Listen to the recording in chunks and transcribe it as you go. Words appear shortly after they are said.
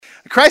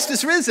Christ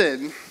is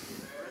risen.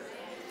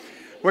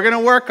 We're going to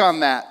work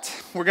on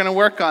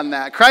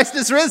that. Christ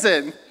is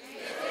risen.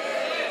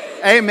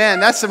 Amen.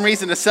 That's some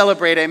reason to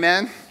celebrate.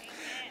 Amen.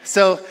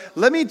 So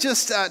let me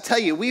just tell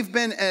you, we've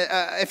been,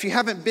 if you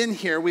haven't been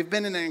here, we've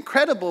been in an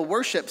incredible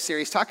worship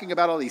series talking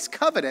about all these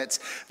covenants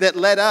that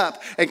led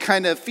up and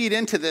kind of feed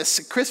into this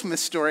Christmas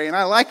story. And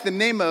I like the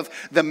name of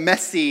the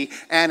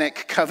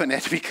Messianic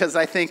covenant because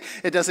I think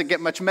it doesn't get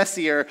much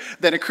messier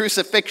than a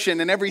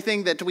crucifixion and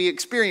everything that we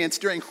experience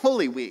during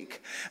Holy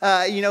Week.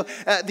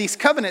 These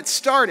covenants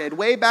started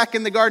way back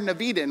in the Garden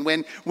of Eden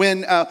when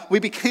we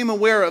became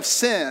aware of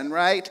sin,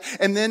 right?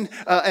 And then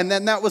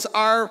that was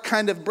our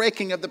kind of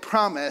breaking of the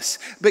promise.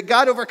 But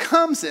God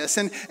overcomes this,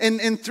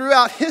 and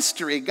throughout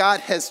history,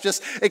 God has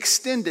just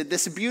extended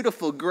this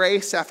beautiful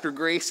grace after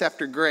grace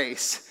after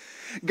grace.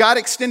 God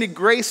extended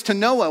grace to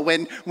Noah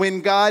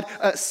when God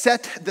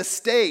set the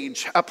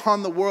stage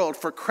upon the world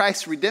for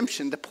Christ's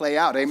redemption to play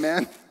out.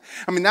 Amen.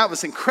 I mean, that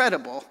was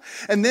incredible.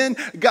 And then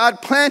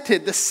God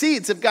planted the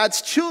seeds of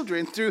God's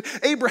children through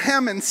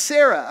Abraham and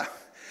Sarah.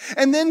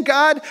 And then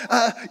God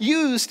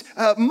used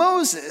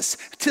Moses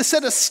to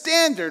set a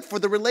standard for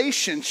the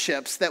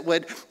relationships that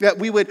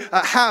we would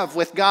have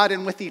with God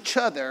and with each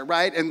other,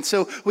 right? And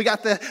so we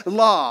got the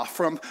law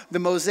from the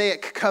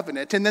Mosaic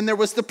covenant. And then there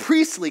was the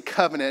priestly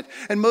covenant.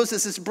 And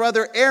Moses'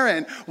 brother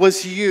Aaron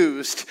was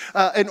used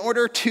in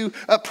order to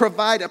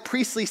provide a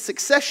priestly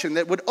succession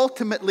that would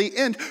ultimately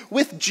end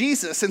with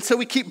Jesus. And so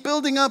we keep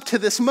building up to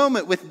this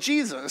moment with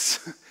Jesus.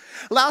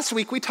 Last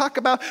week, we talked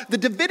about the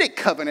Davidic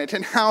covenant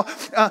and how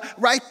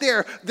right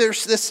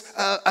there's this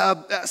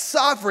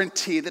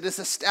sovereignty that is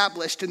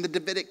established in the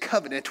Davidic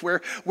covenant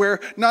where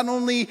not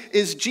only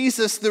is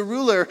Jesus the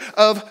ruler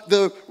of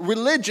the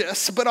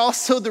religious, but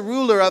also the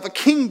ruler of a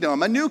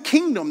kingdom, a new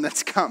kingdom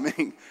that's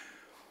coming.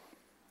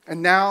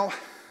 And now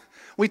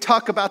we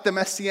talk about the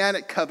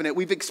Messianic covenant.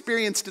 We've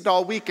experienced it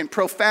all week in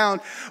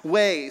profound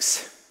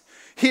ways.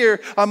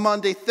 Here on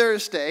Monday,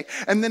 Thursday,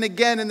 and then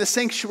again in the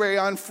sanctuary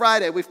on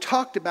Friday, we've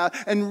talked about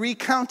and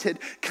recounted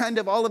kind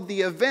of all of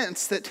the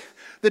events that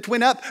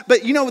went up.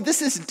 But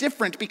this is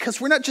different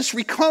because we're not just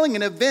recalling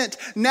an event.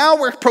 Now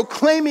we're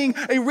proclaiming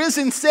a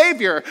risen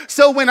Savior.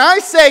 So when I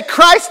say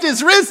Christ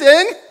is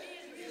risen,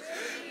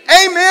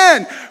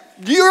 amen,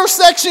 your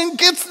section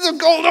gets the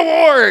gold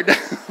award.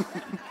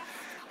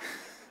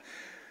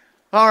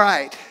 All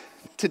right,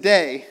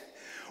 today,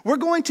 we're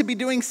going to be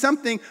doing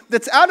something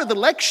that's out of the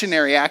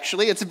lectionary,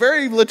 actually. It's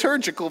very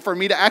liturgical for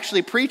me to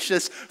actually preach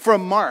this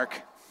from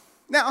Mark.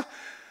 Now,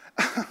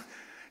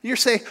 you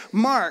say,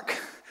 Mark,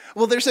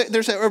 well, there's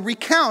a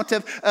recount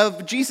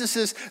of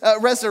Jesus'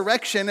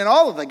 resurrection in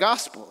all of the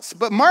Gospels.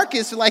 But Mark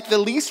is like the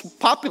least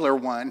popular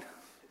one.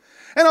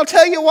 And I'll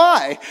tell you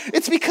why.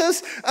 It's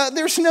because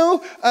there's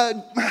no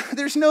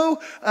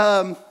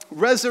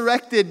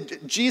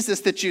resurrected Jesus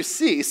that you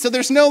see. So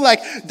there's no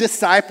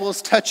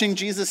disciples touching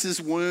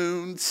Jesus'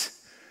 wounds.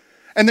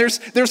 And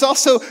there's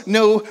also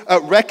no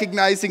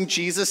recognizing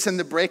Jesus in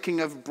the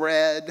breaking of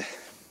bread.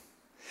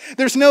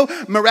 There's no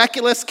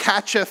miraculous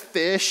catch of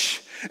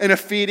fish and a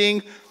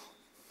feeding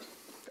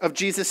of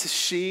Jesus'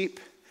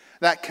 sheep.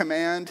 That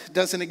command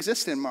doesn't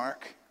exist in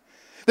Mark.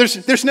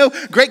 There's no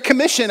Great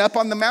Commission up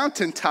on the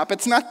mountaintop.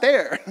 It's not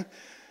there.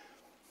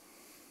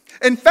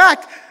 In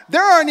fact,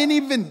 there aren't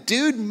even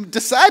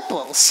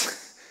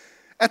disciples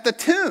at the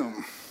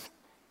tomb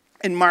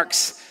in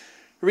Mark's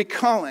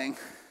recalling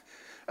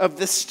of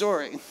this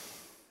story.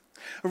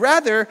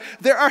 Rather,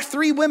 there are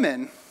three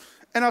women,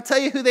 and I'll tell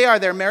you who they are.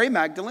 They're Mary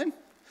Magdalene,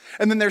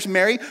 and then there's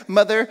Mary,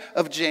 mother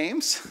of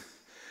James,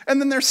 and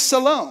then there's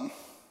Salome.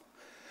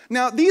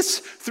 Now, these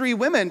three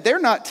women, they're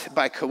not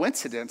by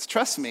coincidence,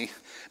 trust me.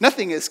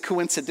 Nothing is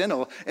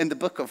coincidental in the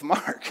book of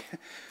Mark.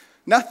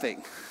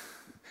 Nothing.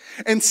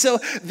 And so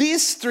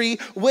these three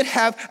would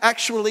have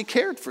actually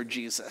cared for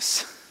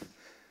Jesus.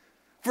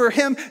 For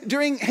him,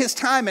 during his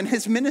time and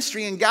his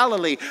ministry in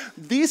Galilee,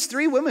 these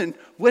three women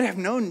would have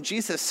known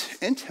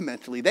Jesus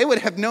intimately. They would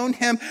have known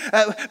him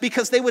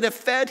because they would have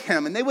fed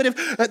him, and they would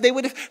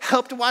have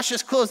helped wash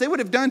his clothes. They would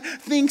have done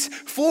things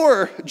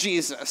for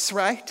Jesus,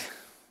 right?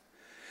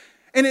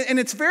 And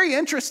it's very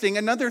interesting.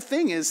 Another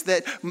thing is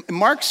that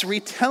Mark's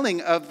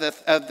retelling of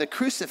the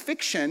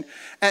crucifixion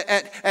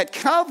at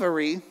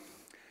Calvary,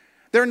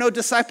 there are no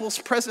disciples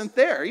present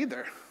there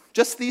either.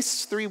 Just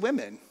these three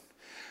women.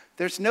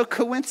 There's no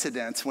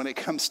coincidence when it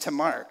comes to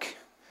Mark.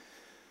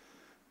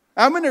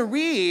 I'm going to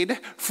read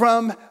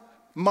from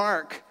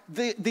Mark,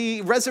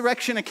 the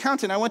resurrection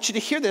account, and I want you to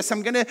hear this.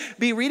 I'm going to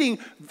be reading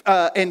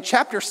in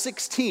chapter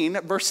 16,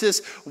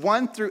 verses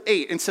 1 through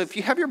 8. And so if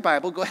you have your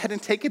Bible, go ahead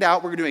and take it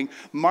out. We're doing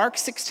Mark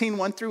 16,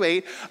 1 through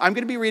 8. I'm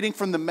going to be reading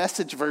from the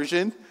Message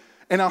version,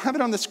 and I'll have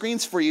it on the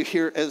screens for you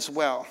here as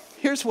well.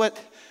 Here's what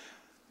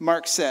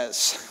Mark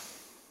says.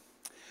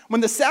 When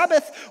the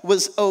Sabbath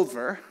was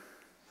over,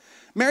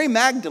 Mary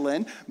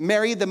Magdalene,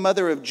 Mary the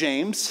mother of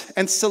James,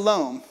 and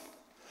Salome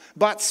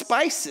bought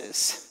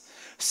spices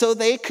so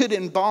they could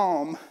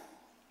embalm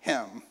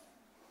him.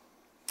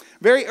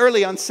 Very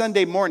early on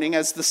Sunday morning,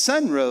 as the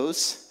sun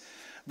rose,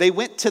 they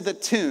went to the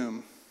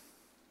tomb.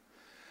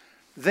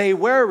 They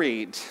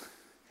worried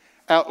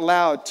out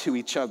loud to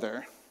each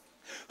other,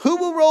 "Who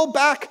will roll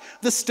back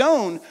the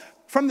stone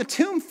from the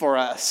tomb for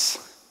us?"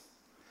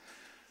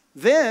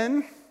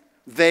 Then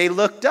they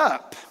looked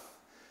up,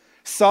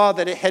 saw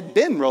that it had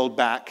been rolled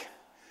back.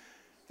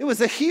 It was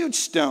a huge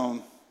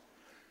stone,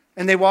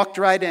 and they walked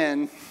right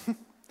in.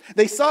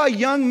 They saw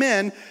young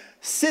men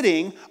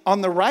sitting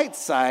on the right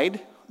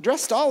side,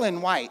 dressed all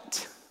in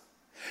white.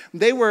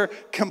 They were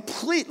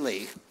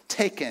completely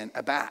taken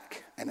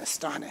aback and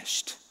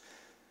astonished.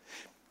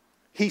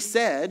 He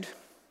said,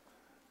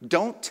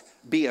 "Don't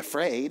be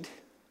afraid.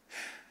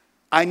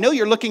 I know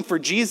you're looking for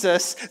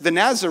Jesus, the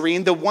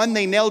Nazarene, the one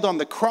they nailed on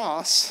the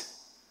cross.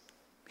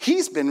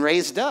 He's been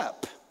raised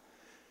up.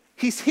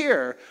 He's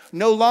here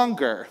no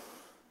longer.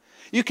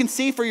 You can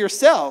see for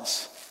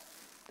yourselves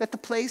that the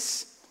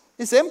place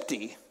is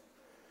empty.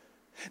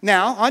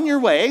 Now, on your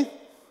way,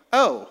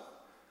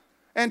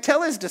 and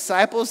tell his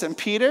disciples and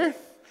Peter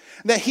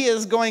that he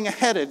is going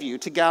ahead of you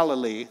to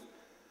Galilee.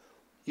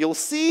 You'll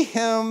see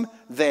him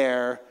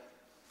there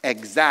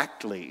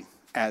exactly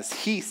as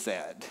he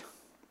said."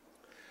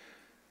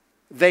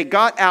 They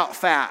got out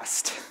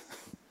fast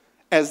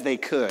as they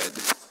could,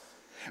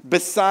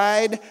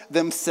 beside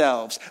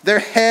themselves, their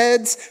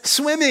heads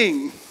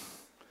swimming,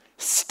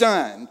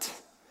 stunned.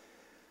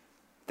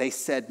 They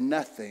said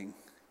nothing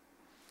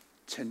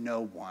to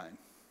no one.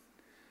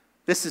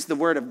 This is the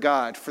word of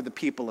God for the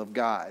people of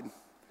God.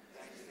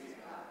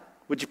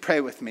 Would you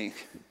pray with me?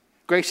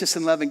 Gracious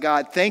and loving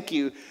God, thank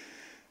you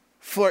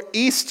for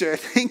Easter.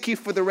 Thank you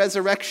for the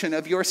resurrection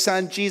of your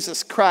Son,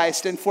 Jesus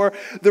Christ, and for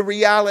the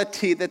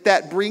reality that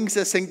that brings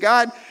us. And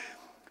God,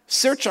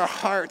 search our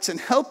hearts and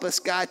help us,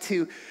 God,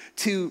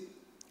 to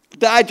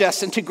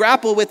digest and to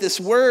grapple with this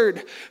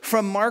word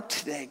from Mark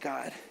today,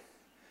 God.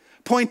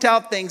 Point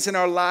out things in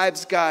our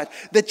lives, God,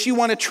 that you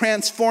want to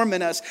transform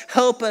in us.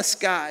 Help us,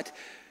 God,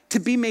 to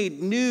be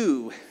made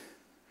new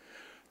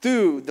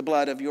through the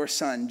blood of your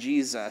Son,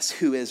 Jesus,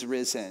 who is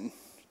risen.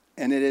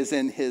 And it is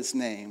in his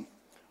name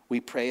we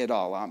pray it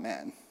all.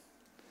 Amen.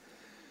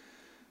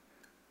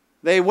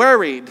 They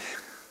worried.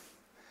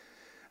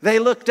 They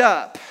looked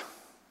up.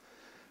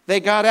 They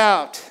got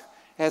out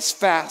as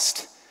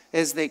fast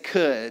as they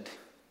could.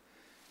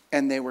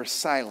 And they were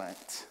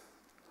silent.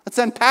 Let's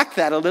unpack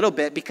that a little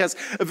bit, because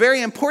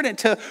very important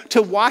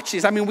to watch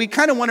these. I mean, we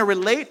kind of want to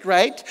relate,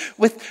 right,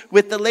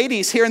 with the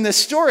ladies here in this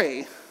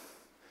story.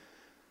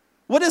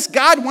 What does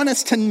God want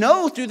us to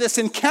know through this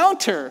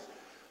encounter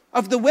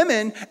of the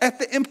women at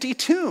the empty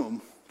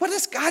tomb? What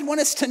does God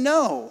want us to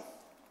know?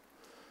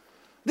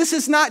 This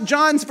is not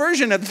John's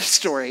version of the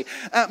story.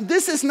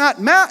 This is not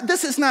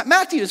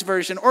Matthew's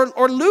version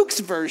or Luke's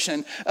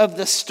version of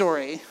the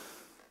story.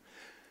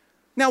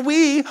 Now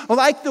we,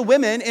 like the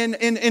women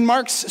in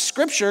Mark's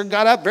scripture,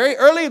 got up very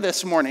early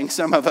this morning,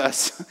 some of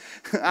us.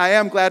 I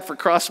am glad for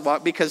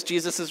Crosswalk because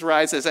Jesus'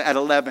 rise is at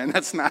 11.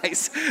 That's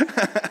nice.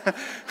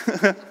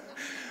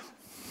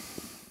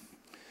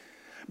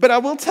 But I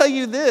will tell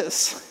you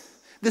this.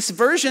 This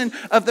version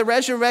of the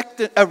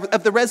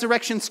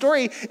resurrection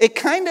story, it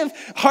kind of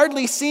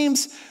hardly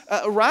seems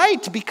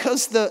right,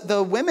 because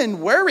the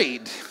women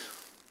worried.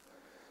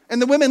 And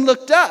the women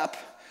looked up.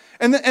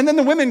 And then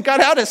the women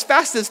got out as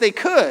fast as they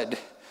could.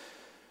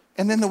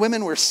 And then the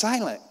women were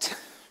silent.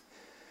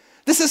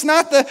 This is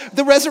not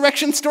the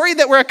resurrection story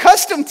that we're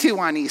accustomed to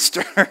on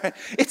Easter.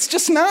 It's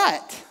just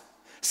not.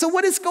 So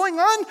what is going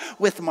on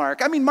with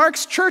Mark? I mean,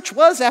 Mark's church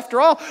was, after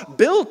all,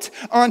 built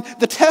on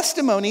the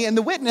testimony and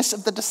the witness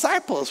of the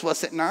disciples,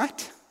 was it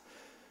not?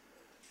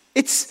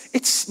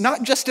 It's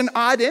not just an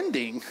odd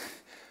ending.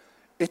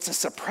 It's a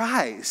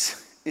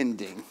surprise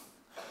ending.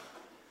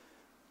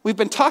 We've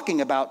been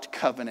talking about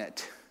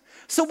covenant.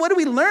 So what do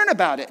we learn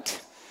about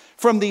it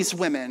from these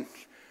women?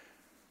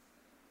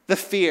 The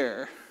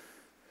fear,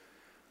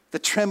 the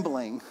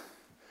trembling,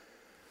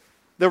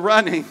 the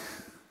running,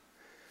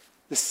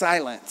 the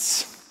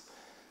silence.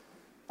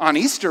 On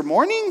Easter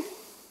morning,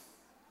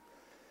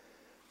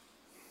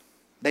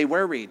 they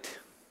worried.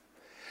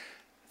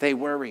 They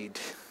worried.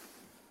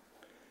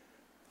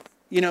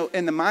 You know,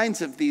 in the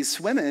minds of these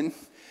women,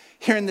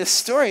 here in this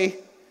story,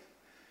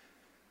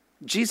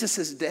 Jesus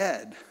is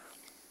dead.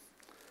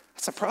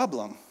 That's a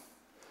problem.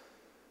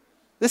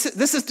 This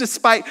is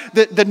despite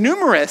the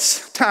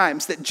numerous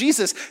times that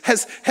Jesus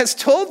has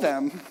told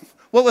them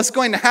what was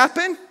going to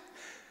happen.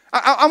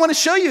 I want to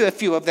show you a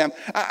few of them.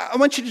 I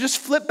want you to just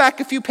flip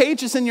back a few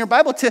pages in your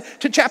Bible to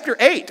chapter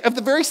 8 of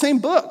the very same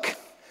book.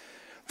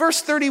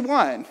 Verse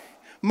 31,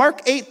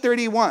 Mark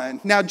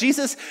 8:31. Now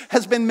Jesus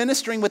has been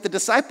ministering with the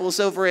disciples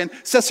over in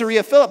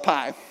Caesarea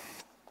Philippi.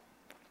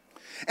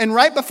 And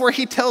right before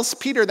he tells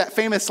Peter that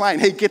famous line,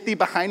 "Hey, get thee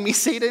behind me,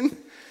 Satan,"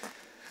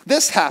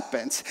 this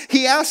happens.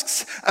 He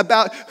asks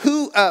about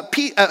who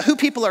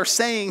people are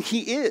saying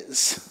he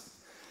is.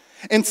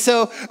 And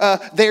so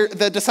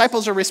the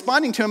disciples are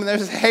responding to him, and they're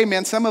saying, "Hey,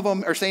 man, some of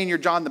them are saying you're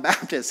John the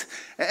Baptist.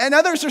 And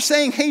others are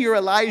saying, hey, you're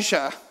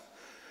Elijah."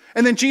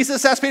 And then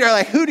Jesus asks Peter,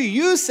 like, "Who do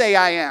you say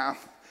I am?"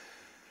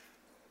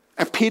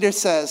 And Peter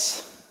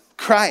says,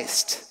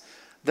 "Christ,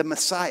 the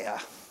Messiah."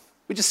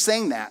 We just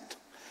sang that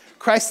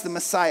Christ the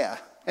Messiah.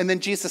 And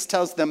then Jesus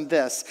tells them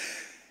this: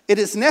 it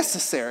is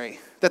necessary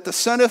that the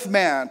Son of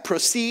Man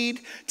proceed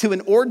to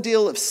an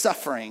ordeal of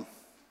suffering,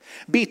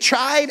 be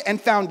tried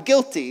and found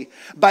guilty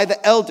by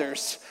the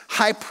elders,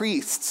 high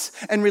priests,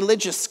 and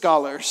religious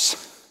scholars,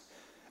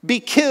 be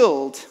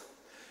killed,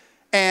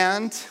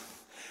 and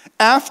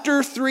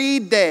after 3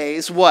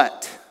 days,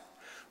 what?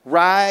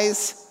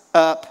 Rise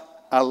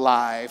up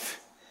alive.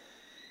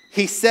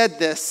 He said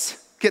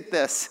this, get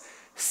this,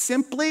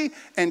 simply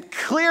and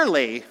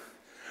clearly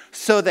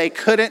so they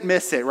couldn't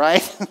miss it,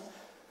 right?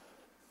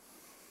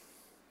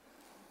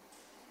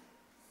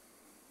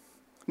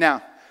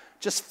 Now,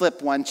 just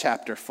flip one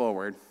chapter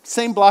forward.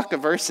 Same block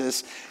of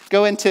verses.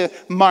 Go into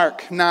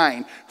Mark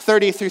 9,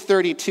 30 through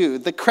 32.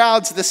 The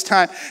crowds this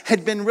time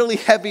had been really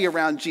heavy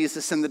around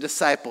Jesus and the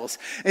disciples.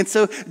 And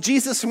so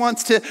Jesus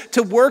wants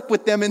to work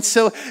with them. And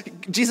so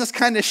Jesus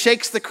kind of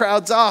shakes the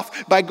crowds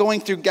off by going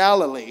through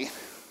Galilee.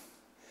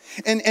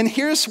 And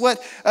here's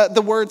what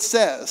the word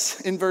says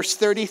in verse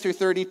 30 through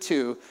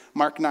 32,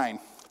 Mark 9,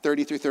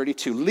 30 through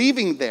 32.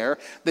 Leaving there,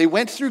 they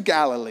went through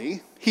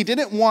Galilee. He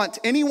didn't want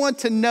anyone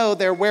to know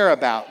their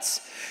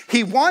whereabouts.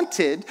 He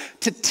wanted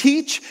to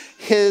teach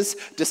his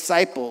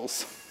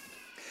disciples.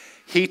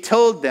 He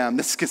told them,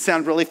 this could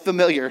sound really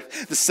familiar,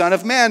 the Son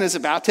of Man is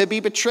about to be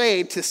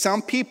betrayed to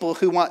some people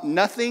who want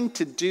nothing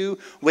to do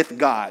with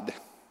God.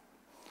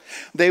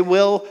 They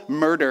will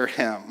murder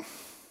him.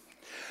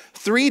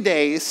 3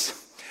 days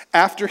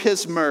after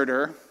his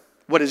murder,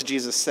 what does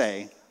Jesus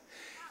say?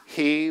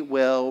 He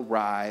will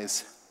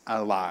rise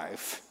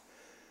alive.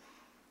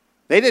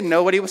 They didn't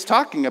know what he was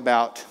talking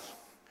about.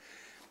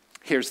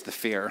 Here's the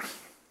fear.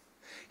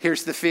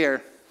 Here's the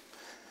fear.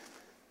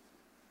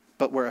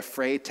 But we're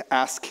afraid to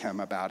ask him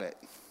about it.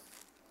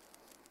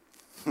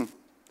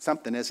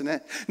 Something, isn't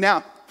it?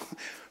 Now,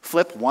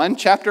 flip one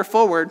chapter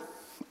forward.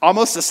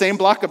 Almost the same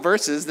block of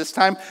verses, this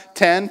time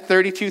 10,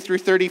 32 through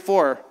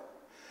 34.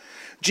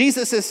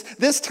 Jesus is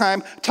this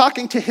time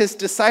talking to his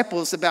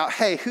disciples about,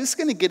 hey, who's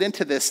going to get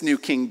into this new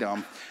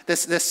kingdom?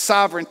 This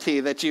sovereignty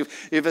that you've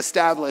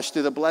established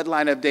through the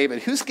bloodline of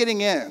David. Who's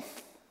getting in?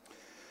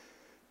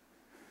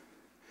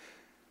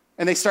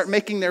 And they start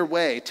making their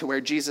way to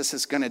where Jesus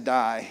is going to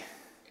die.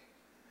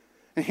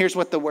 And here's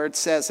what the word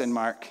says in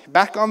Mark.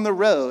 Back on the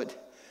road,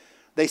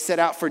 they set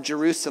out for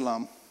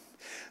Jerusalem.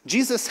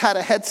 Jesus had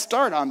a head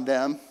start on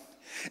them,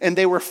 and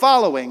they were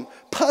following,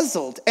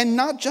 puzzled, and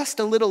not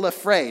just a little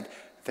afraid.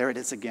 There it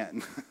is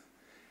again.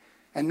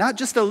 And not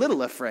just a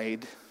little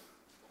afraid.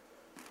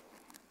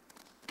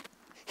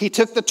 He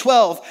took the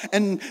 12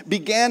 and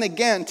began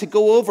again to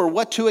go over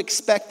what to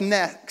expect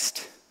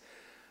next.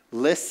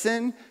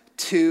 Listen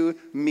to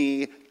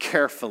me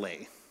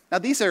carefully. Now,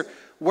 these are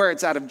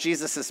words out of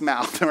Jesus'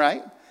 mouth,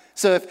 right?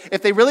 So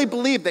if they really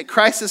believe that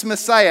Christ is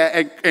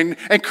Messiah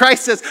and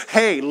Christ says,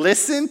 hey,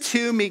 listen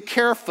to me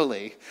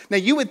carefully. Now,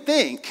 you would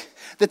think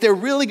that they're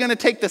really going to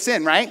take this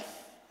in, right?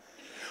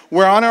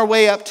 We're on our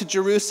way up to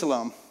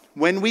Jerusalem.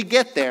 When we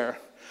get there,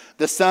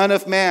 the Son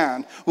of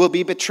Man will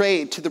be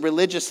betrayed to the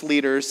religious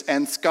leaders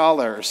and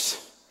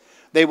scholars.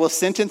 They will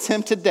sentence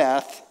him to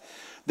death.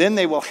 Then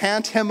they will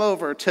hand him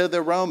over to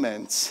the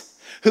Romans,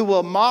 who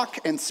will mock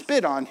and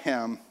spit on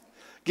him,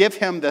 give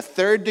him the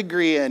 3rd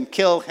degree and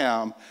kill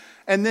him.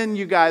 And then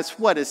you guys,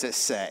 what does it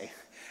say?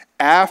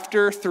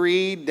 After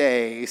 3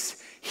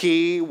 days,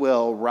 he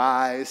will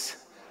rise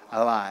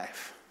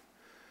alive.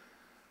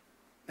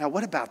 Now,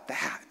 what about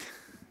that?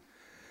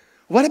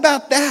 What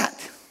about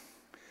that?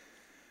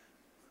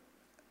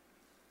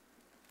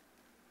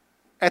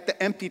 At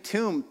the empty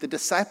tomb, the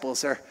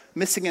disciples are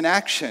missing in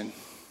action.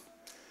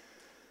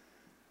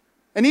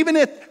 And even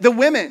at the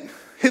women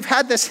who've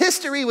had this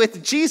history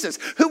with Jesus,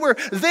 who were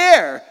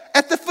there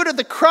at the foot of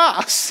the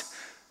cross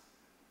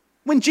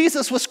when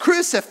Jesus was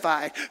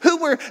crucified, who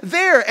were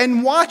there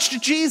and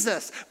watched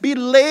Jesus be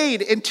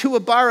laid into a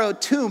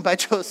borrowed tomb by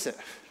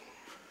Joseph,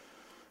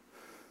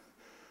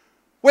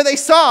 where they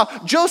saw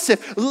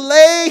Joseph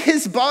lay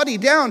his body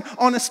down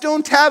on a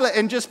stone tablet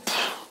and just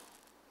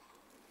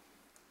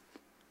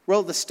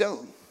roll the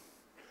stone,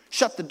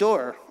 shut the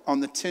door on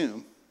the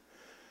tomb.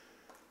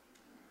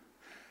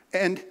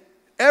 And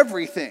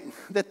everything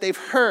that they've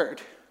heard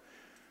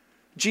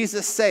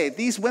Jesus say,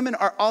 these women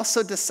are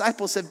also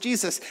disciples of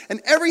Jesus,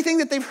 and everything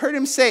that they've heard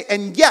him say,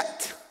 and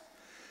yet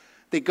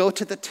they go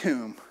to the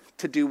tomb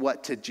to do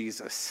what to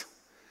Jesus?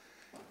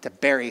 To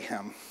bury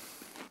him.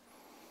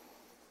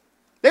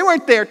 They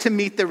weren't there to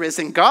meet the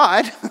risen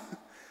God.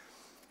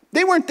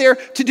 They weren't there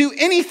to do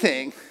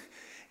anything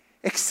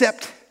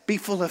except be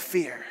full of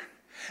fear.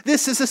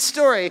 This is a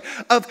story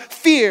of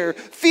fear,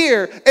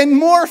 and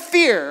more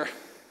fear.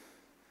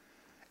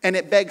 And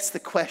it begs the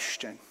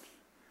question,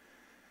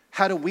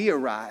 how do we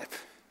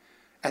arrive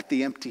at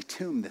the empty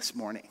tomb this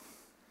morning?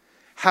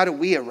 How do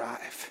we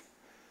arrive?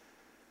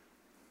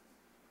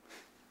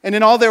 And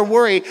in all their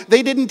worry,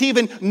 they didn't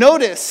even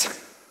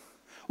notice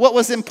what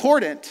was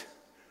important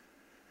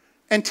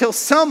until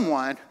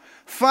someone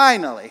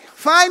finally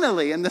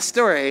in the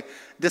story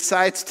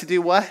decides to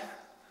do what?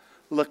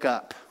 Look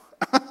up.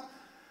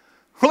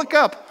 Look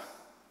up.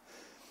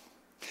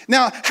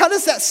 Now, how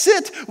does that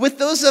sit with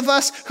those of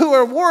us who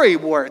are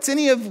worrywarts?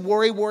 Any of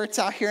worrywarts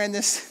out here in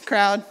this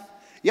crowd?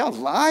 Y'all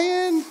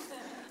lying?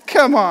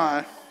 Come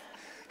on.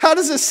 How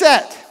does it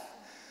sit?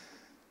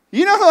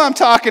 You know who I'm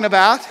talking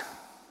about.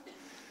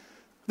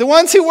 The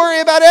ones who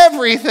worry about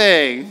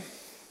everything.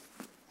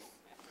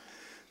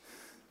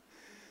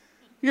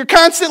 You're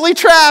constantly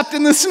trapped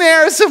in the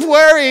snares of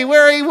worry,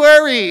 worry,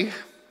 worry.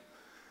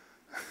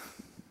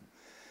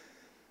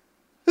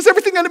 Is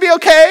everything going to be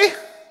okay?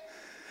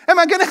 Am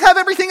I going to have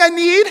everything I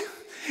need?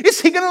 Is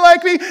he going to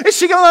like me? Is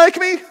she going to like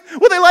me?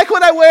 Will they like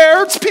what I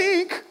wear? It's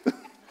pink.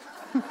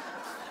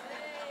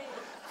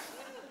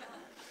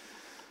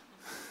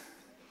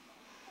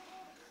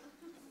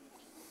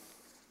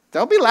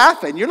 Don't be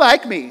laughing. You're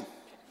like me.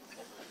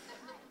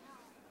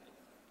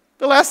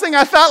 The last thing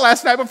I thought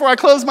last night before I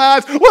closed my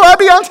eyes, will I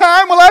be on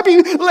time? Will I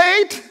be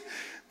late?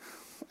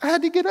 I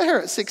had to get here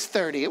at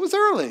 6:30. It was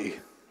early.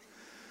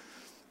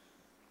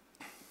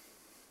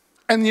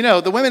 And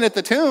the women at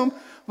the tomb,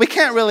 we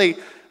can't really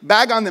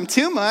bag on them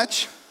too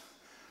much.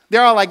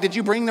 They're all like, did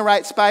you bring the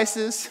right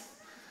spices?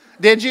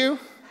 Did you?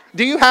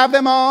 Do you have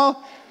them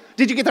all?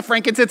 Did you get the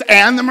frankincense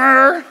and the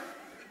myrrh?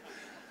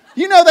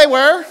 They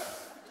were.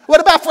 What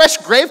about fresh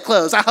grave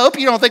clothes? I hope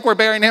you don't think we're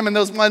burying him in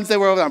those ones that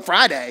were over on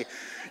Friday.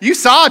 You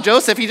saw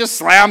Joseph, he just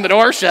slammed the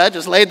door shut,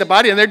 just laid the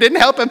body in there, didn't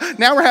help him.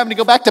 Now we're having to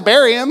go back to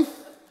bury him.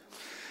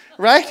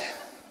 Right?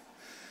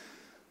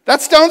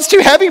 That stone's too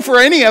heavy for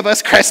any of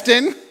us,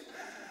 Kristen.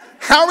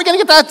 How are we going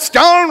to get that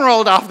stone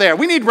rolled off there?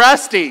 We need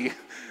Rusty.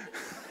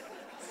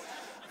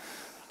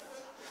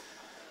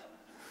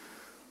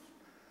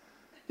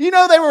 They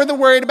were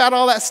worried about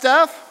all that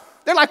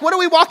stuff. They're like, what are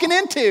we walking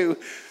into?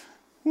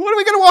 What are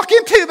we going to walk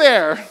into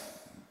there?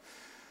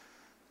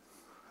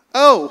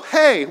 Oh,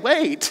 hey,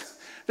 wait.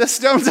 The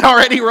stone's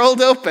already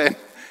rolled open.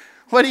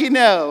 What do you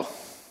know?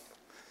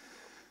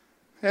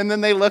 And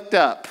then they looked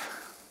up.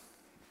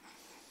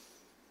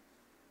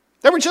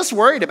 They were just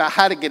worried about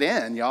how to get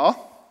in,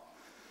 y'all.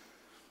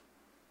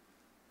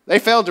 They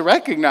failed to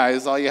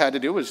recognize all you had to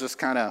do was just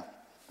kind of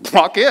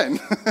walk in.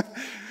 It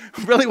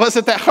really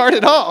wasn't that hard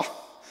at all.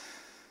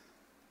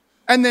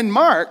 And then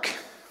Mark,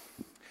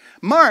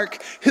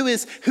 who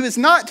is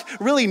not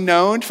really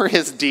known for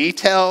his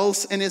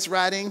details in his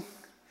writing,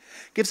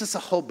 gives us a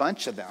whole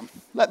bunch of them.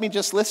 Let me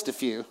just list a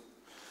few.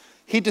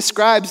 He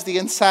describes the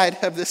inside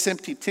of this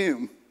empty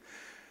tomb.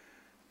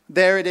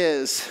 There it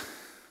is.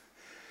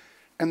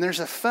 And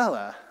there's a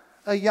fella,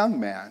 a young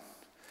man,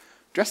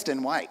 dressed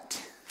in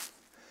white.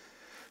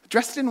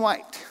 Dressed in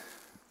white.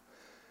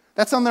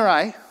 That's on the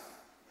right.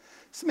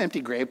 Some empty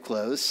grave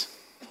clothes.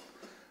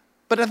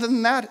 But other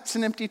than that, it's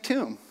an empty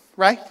tomb,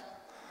 right?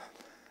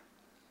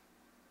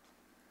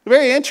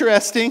 Very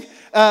interesting.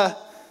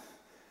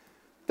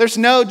 There's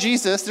no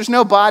Jesus. There's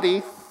no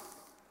body.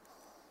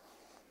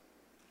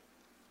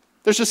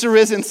 There's just a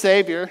risen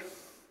Savior.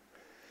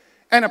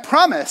 And a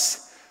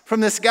promise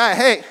from this guy.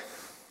 Hey,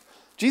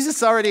 Jesus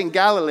is already in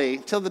Galilee.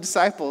 Tell the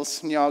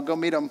disciples, and y'all go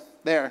meet him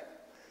there.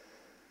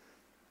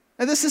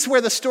 And this is where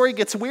the story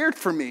gets weird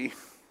for me.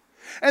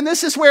 And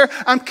this is where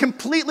I'm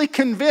completely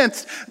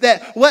convinced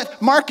that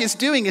what Mark is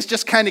doing is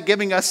just kind of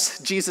giving us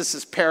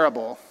Jesus'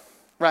 parable,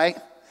 right?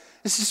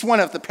 It's just one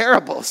of the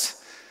parables.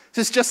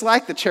 It's just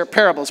like the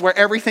parables where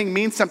everything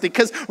means something.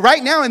 Because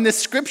right now in this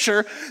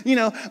scripture,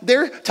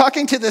 they're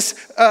talking to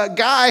this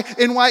guy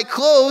in white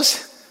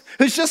clothes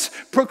who's just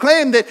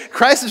proclaimed that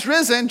Christ is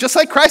risen, just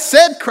like Christ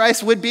said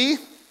Christ would be.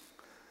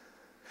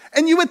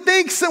 And you would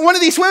think one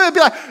of these women would be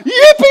like,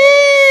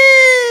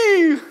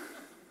 yippee!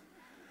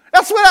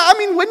 That's what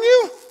wouldn't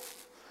you?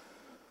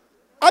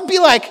 I'd be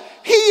like,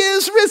 he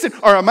is risen.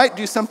 Or I might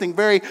do something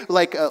very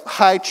like a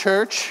high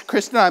church.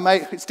 Kristen,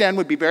 Stan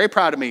would be very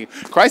proud of me.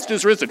 Christ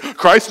is risen.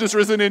 Christ is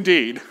risen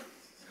indeed.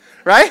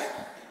 Right?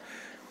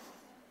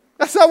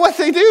 That's not what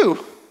they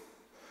do.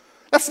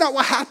 That's not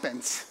what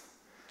happens.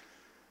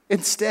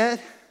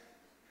 Instead,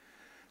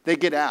 they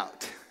get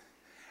out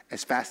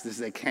as fast as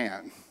they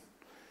can.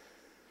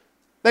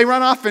 They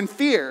run off in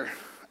fear.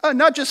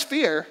 Not just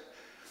fear.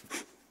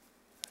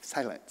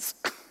 Silence.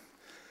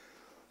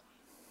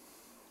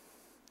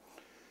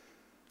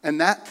 And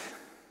that,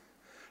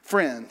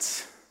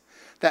 friends,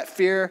 that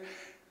fear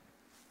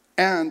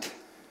and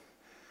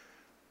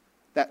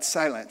that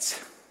silence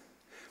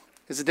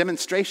is a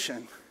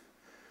demonstration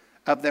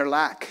of their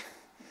lack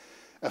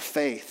of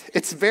faith.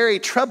 It's very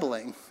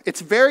troubling.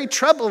 It's very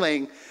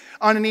troubling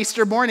on an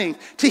Easter morning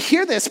to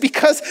hear this,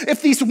 because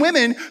if these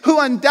women who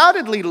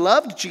undoubtedly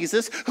loved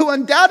Jesus, who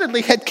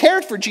undoubtedly had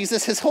cared for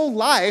Jesus his whole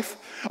life,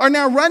 are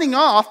now running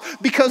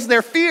off because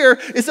their fear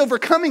is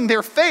overcoming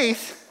their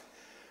faith,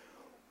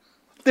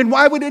 then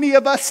why would any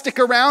of us stick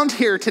around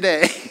here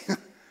today?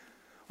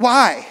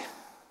 Why?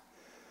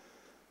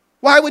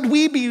 Why would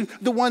we be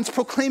the ones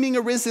proclaiming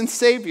a risen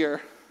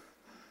Savior?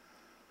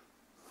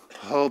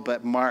 Oh,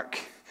 but Mark,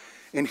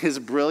 in his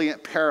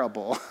brilliant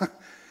parable,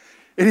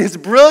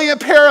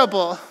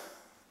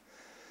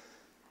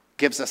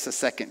 gives us a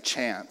second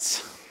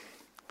chance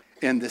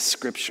in this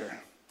scripture.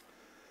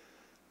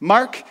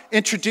 Mark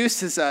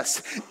introduces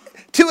us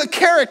to a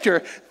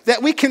character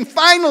that we can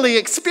finally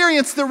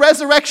experience the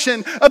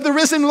resurrection of the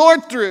risen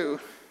Lord through.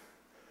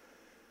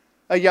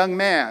 A young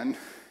man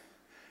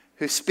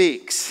who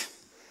speaks,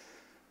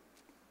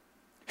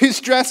 who's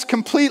dressed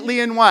completely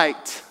in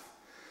white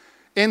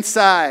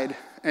inside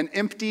an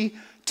empty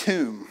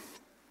tomb.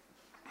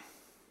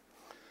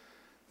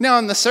 Now,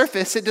 on the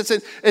surface, it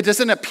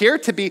doesn't appear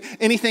to be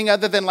anything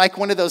other than like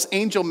one of those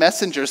angel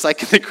messengers,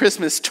 like in the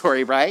Christmas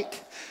story,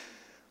 right?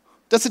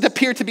 Doesn't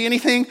appear to be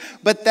anything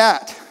but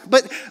that.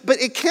 But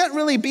it can't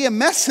really be a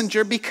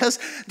messenger because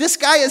this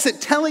guy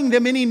isn't telling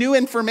them any new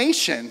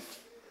information.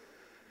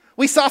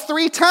 We saw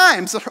 3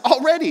 times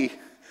already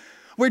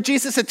where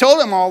Jesus had told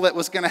them all that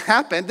was going to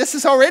happen. This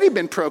has already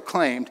been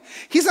proclaimed.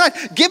 He's not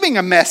giving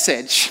a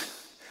message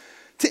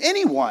to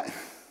anyone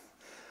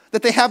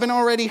that they haven't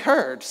already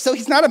heard. So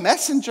he's not a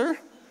messenger.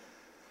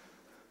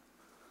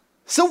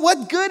 So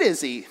what good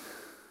is he?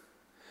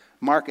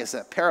 Mark is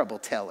a parable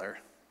teller.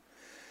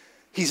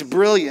 He's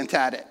brilliant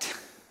at it.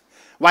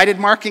 Why did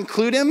Mark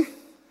include him?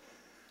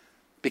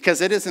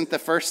 Because it isn't the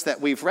first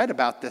that we've read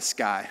about this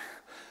guy.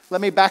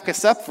 Let me back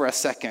us up for a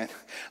second.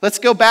 Let's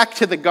go back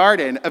to the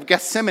Garden of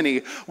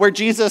Gethsemane where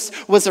Jesus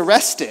was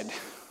arrested.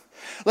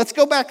 Let's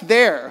go back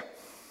there.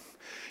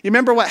 You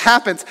remember what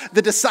happens?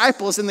 The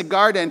disciples in the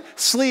garden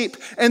sleep,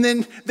 and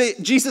then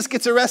Jesus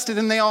gets arrested,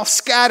 and they all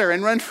scatter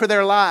and run for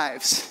their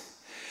lives.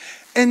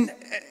 And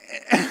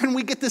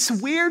we get this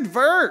weird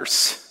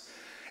verse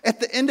at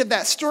the end of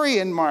that story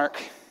in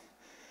Mark.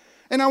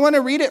 And I want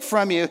to read it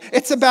from you.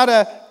 It's about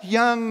a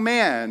young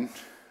man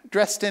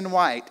dressed in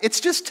white. It's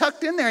just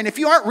tucked in there. And if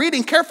you aren't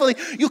reading carefully,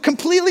 you'll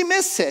completely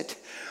miss it.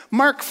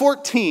 Mark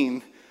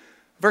 14,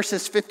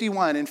 verses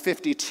 51 and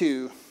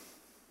 52.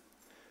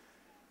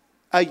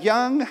 A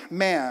young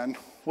man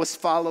was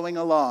following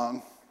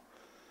along.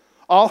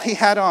 All he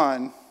had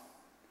on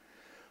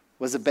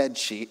was a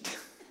bedsheet.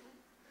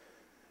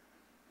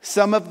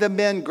 Some of the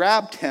men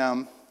grabbed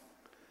him,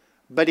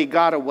 but he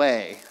got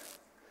away,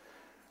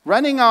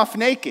 running off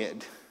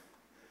naked,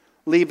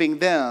 leaving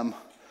them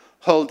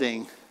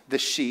holding the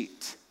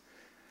sheet.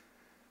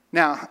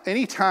 Now,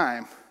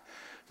 anytime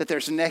that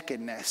there's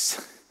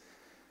nakedness,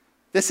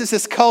 this is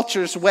this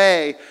culture's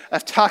way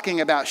of talking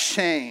about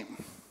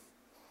shame,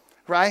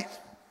 right?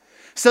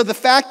 So the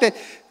fact that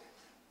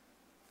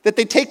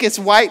they take his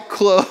white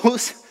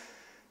clothes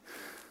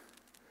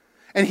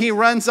and he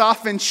runs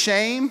off in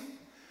shame,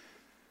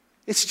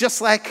 it's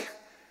just like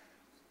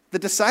the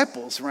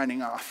disciples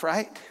running off,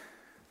 right?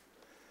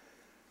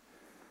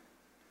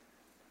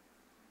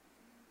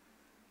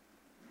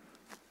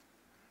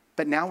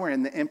 But now we're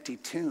in the empty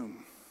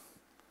tomb.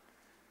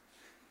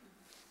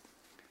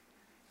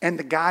 And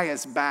the guy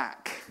is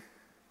back.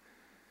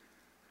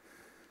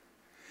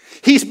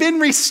 He's been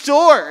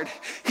restored.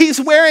 He's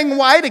wearing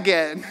white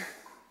again.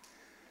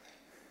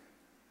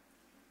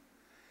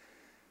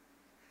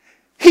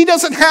 He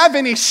doesn't have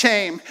any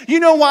shame. You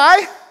know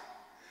why?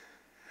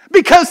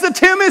 Because the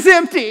tomb is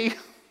empty.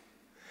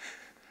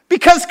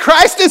 Because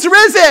Christ is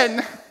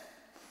risen.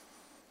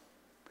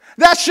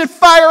 That should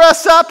fire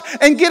us up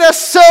and get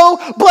us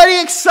so bloody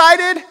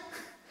excited.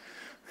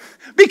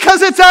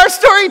 Because it's our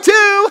story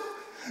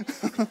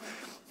too.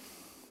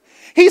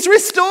 He's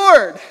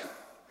restored.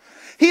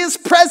 He is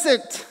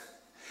present.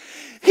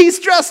 He's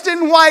dressed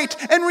in white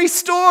and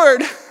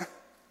restored.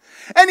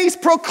 And he's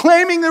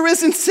proclaiming the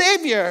risen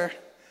Savior.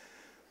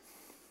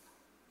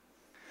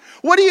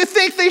 What do you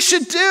think they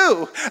should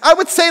do? I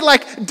would say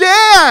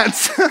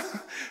dance.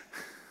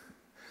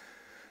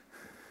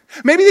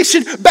 Maybe they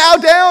should bow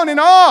down in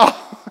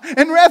awe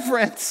and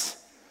reverence.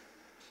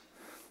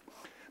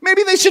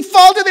 Maybe they should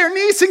fall to their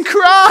knees and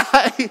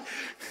cry.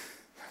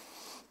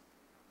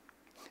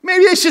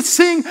 Maybe they should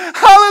sing,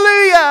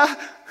 hallelujah.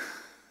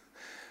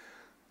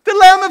 The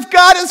Lamb of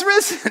God is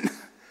risen.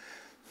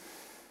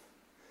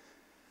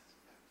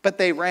 But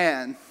they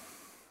ran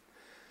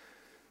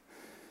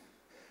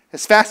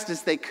as fast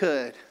as they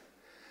could.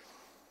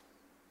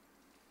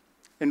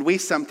 And we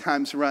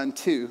sometimes run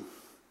too.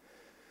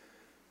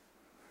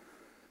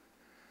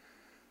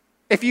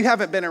 If you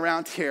haven't been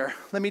around here,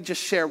 let me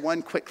just share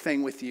one quick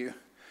thing with you.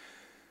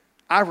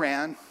 I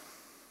ran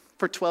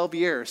for 12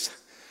 years.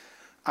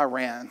 I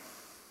ran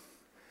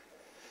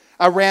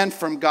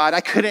from God. I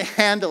couldn't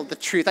handle the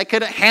truth. I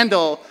couldn't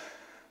handle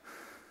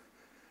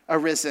a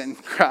risen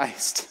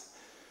Christ.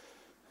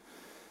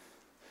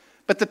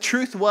 But the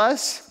truth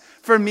was,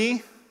 for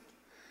me,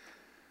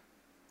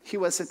 he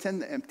wasn't in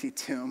the empty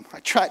tomb.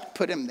 I tried to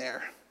put him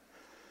there.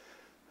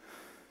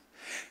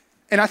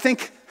 And I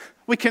think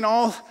we can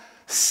all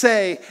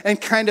say and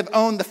kind of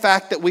own the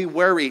fact that we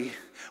worry.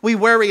 We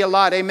worry a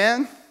lot,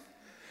 amen?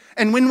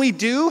 And when we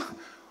do,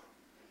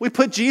 we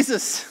put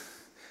Jesus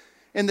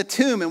in the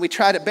tomb and we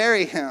try to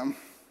bury him.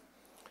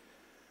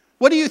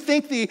 What do you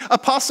think the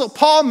Apostle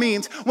Paul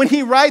means when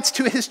he writes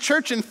to his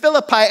church in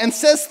Philippi and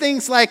says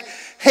things like,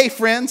 hey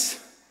friends,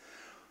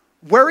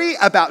 worry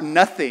about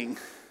nothing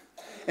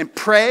and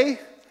pray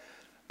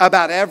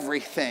about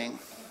everything?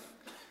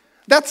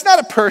 That's not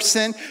a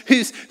person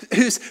who's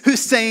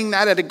saying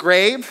that at a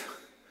grave.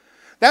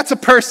 That's a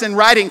person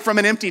riding from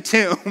an empty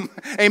tomb.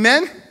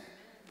 Amen?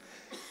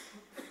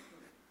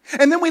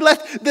 And then we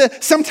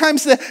let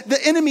sometimes the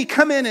enemy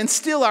come in and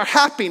steal our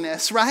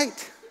happiness,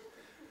 right?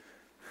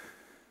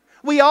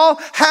 We all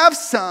have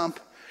some.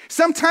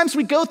 Sometimes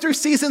we go through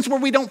seasons where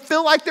we don't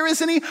feel like there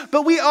is any,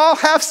 but we all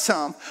have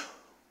some.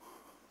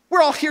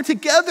 We're all here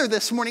together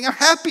this morning. I'm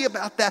happy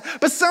about that.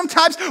 But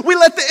sometimes we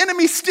let the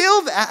enemy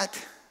steal that.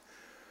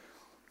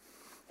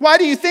 Why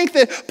do you think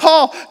that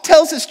Paul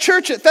tells his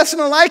church at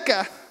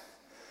Thessalonica,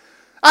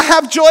 I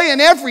have joy in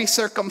every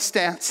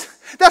circumstance?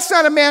 That's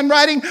not a man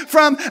writing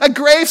from a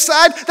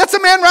graveside. That's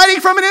a man writing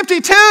from an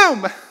empty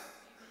tomb.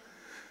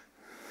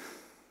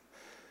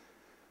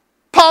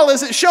 Paul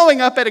isn't showing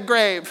up at a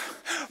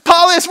grave.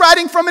 Paul is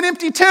writing from an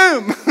empty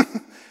tomb.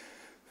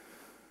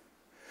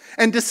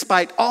 And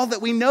despite all that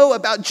we know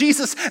about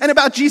Jesus and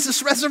about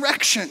Jesus'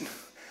 resurrection,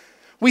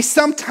 we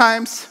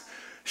sometimes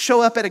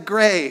show up at a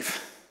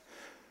grave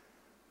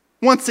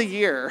once a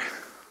year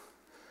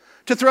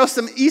to throw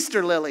some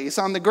Easter lilies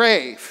on the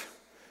grave,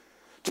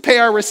 to pay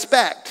our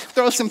respect,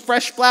 throw some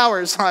fresh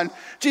flowers on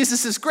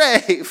Jesus'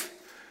 grave.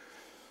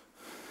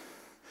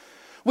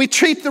 We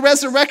treat the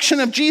resurrection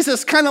of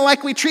Jesus kind of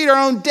like we treat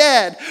our own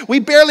dead. We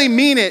barely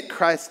mean it.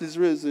 Christ is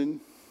risen.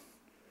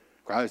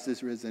 Christ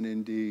is risen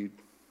indeed.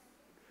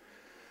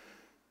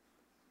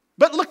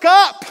 But look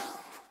up,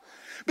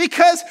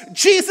 because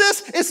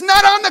Jesus is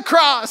not on the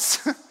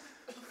cross.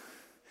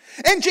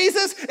 And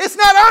Jesus is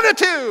not on a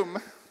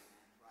tomb.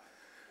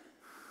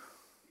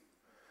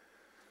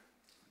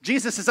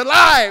 Jesus is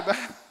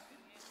alive.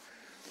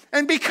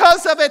 And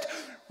because of it,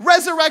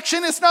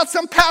 resurrection is not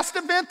some past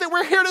event that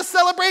we're here to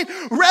celebrate.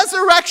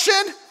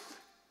 Resurrection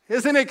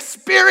is an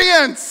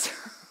experience.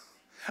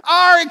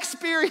 Our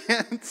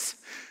experience.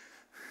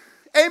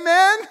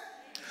 Amen?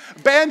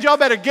 Band, y'all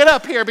better get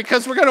up here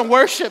because we're going to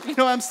worship. You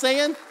know what I'm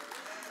saying?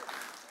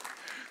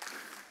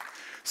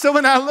 So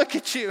when I look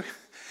at you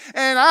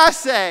and I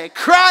say,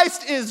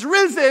 Christ is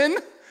risen.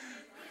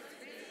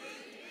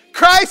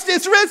 Christ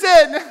is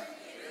risen.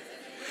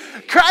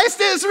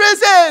 Christ is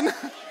risen.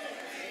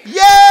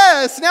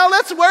 Yes, now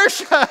let's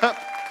worship.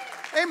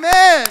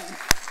 Amen.